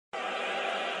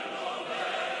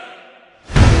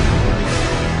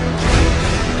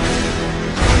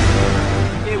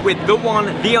with the one,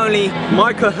 the only,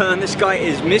 Mike O'Hearn. This guy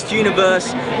is Mr.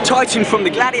 Universe, Titan from the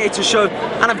Gladiator show,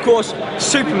 and of course,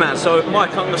 Superman. So,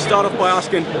 Mike, I'm going to start off by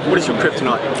asking, what is your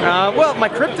kryptonite? Well, my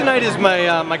kryptonite is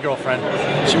my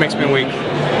girlfriend. She makes me weak.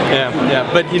 Yeah.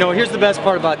 But you know, here's the best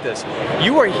part about this.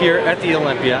 You are here at the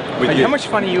Olympia. How much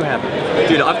fun are you having?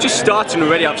 Dude, I've just started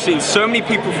already. I've seen so many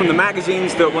people from the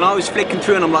magazines that when I was flicking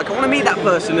through and I'm like, I want to meet that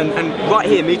person, and right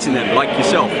here meeting them, like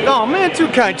yourself. Oh man, too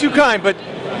kind. But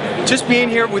just being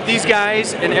here with these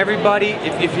guys and everybody,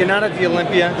 if you're not at the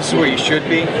Olympia, this is where you should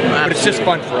be. But it's just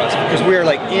fun for us because we are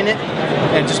like in it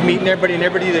and just meeting everybody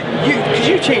that because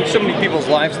you change so many people's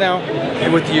lives now,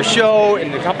 and with your show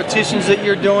and the competitions that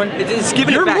you're doing, it's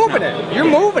giving you're it back moving now. it. You're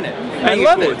moving it. I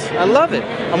love it. I love it.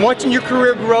 I'm watching your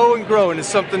career grow and grow, and it's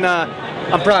something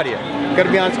I'm proud of you. Got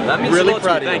to be honest, that means really a lot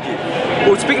proud to me. of you. Thank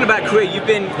you. Well, speaking about career,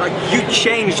 you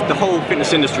changed the whole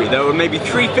fitness industry. There were maybe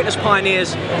 3 fitness pioneers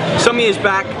some years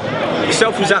back.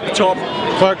 Yourself was at the top.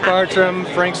 Clark Bartram,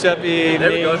 Frank Seppi,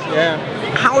 there we go. Yeah.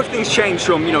 How have things changed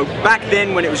from, you know, back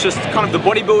then when it was just kind of the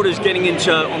bodybuilders getting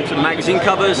onto the magazine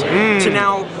covers to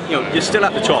now, you know, you're still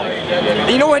at the top?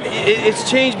 You know what? It's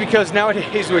changed because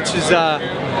nowadays,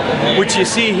 which you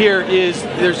see here is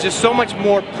there's just so much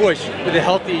more push with a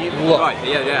healthy look. Right.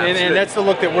 Yeah. And that's the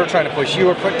look that we're trying to push. You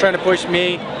were trying to push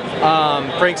me,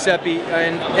 Frank Seppi,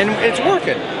 and it's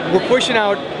working. We're pushing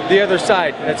out the other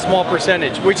side, that small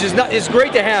percentage, which is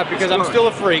great to have because I'm still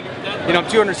a freak. You know, I'm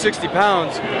 260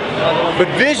 pounds, but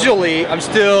visually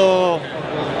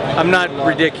I'm not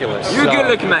ridiculous. You're a good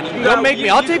looking man. Don't make me.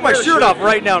 I'll take my shirt off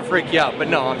right now and freak you out. But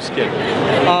no, I'm just kidding.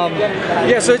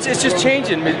 Yeah, so it's just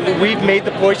changing. We've made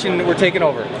the push and we're taking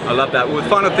over. I love that. Well, the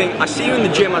final thing, I see you in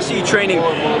the gym, I see you training.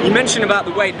 You mentioned about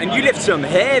the weight, and you lift some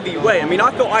heavy weight. I mean,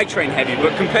 I thought I trained heavy,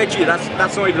 but compared to you,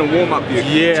 that's not even a warm-up view.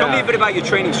 Yeah. Tell me a bit about your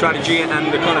training strategy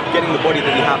and the kind of getting the body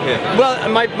that you have here. Well,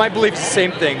 my belief is the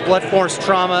same thing. Blood force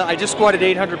trauma. I just squatted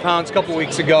 800 pounds a couple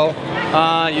weeks ago.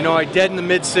 You know, I dead in the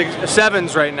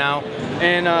mid-7s right now.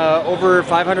 And over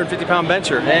 550 pound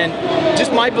bencher, and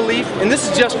just my belief, and this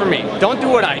is just for me, don't do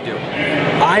what I do.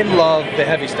 I love the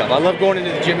heavy stuff. I love going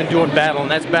into the gym and doing battle,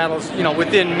 and that's battles, you know,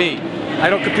 within me. I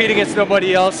don't compete against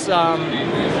nobody else.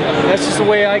 That's just the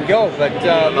way I go. But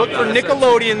look for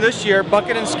Nickelodeon this year,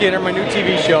 Bucket and Skinner, my new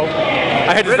TV show.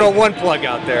 I had to throw one plug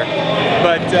out there.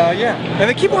 But yeah, and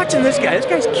then keep watching this guy. This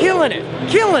guy's killing it,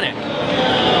 killing it.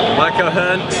 Mike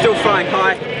O'Hearn, still flying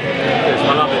high.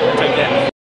 I love it.